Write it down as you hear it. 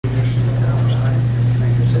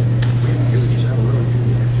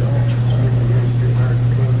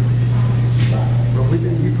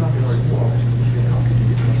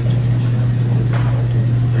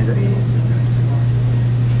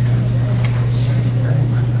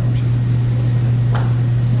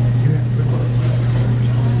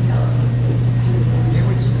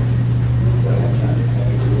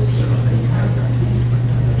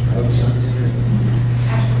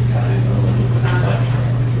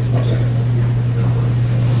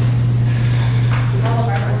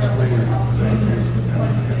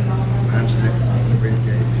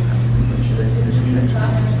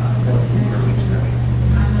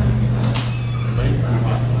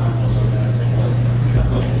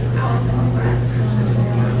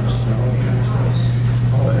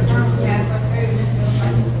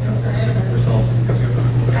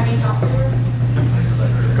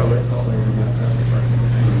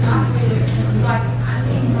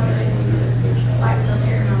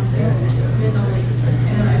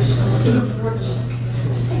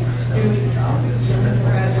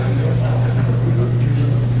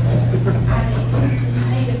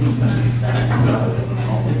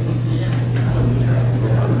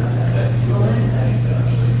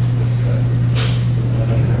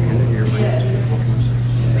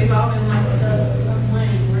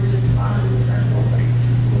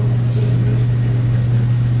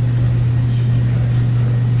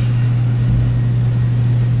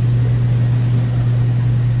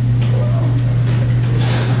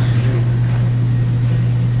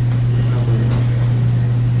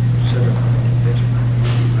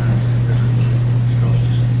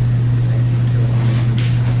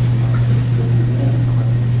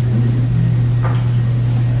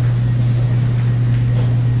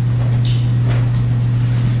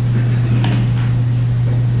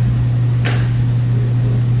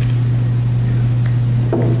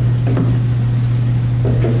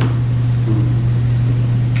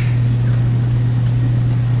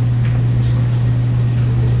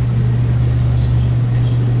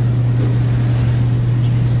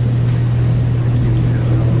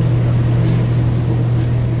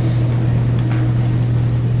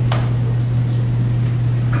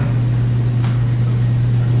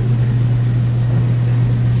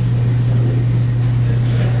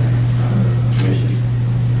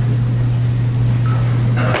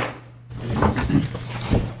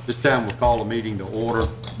This time we'll call the meeting to order.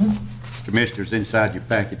 Commissioners, inside your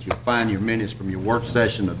packet you'll find your minutes from your work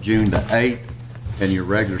session of June the 8th and your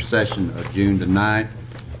regular session of June the 9th.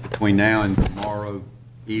 Between now and tomorrow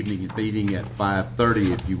evening meeting at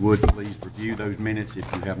 5:30, if you would please review those minutes if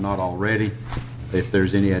you have not already. If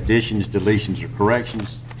there's any additions, deletions, or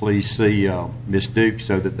corrections, please see Ms. Duke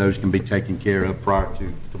so that those can be taken care of prior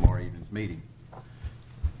to tomorrow evening's meeting.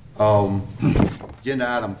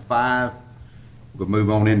 Agenda item 5, we'll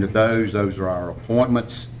move on into those. Those are our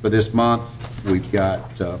appointments for this month. We've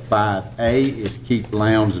got 5A is Keep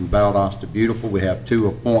Lowndes and Valdosta Beautiful. We have 2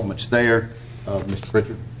 appointments there. Mr.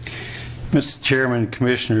 Pritchard. Mr. Chairman,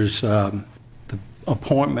 Commissioners, the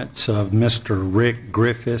appointments of Mr. Rick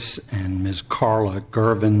Griffiths and Ms. Carla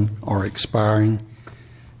Gervin are expiring,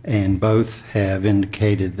 and both have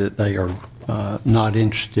indicated that they are not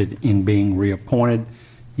interested in being reappointed.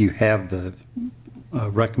 You have the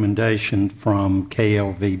recommendation from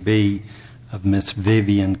KLVB of Ms.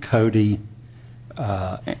 Vivian Cody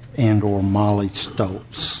and or Molly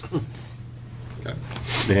Stoltz. Okay.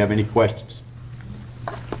 Do they have any questions?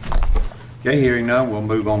 Okay, hearing none, we'll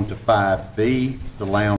move on to 5B, the Lowndes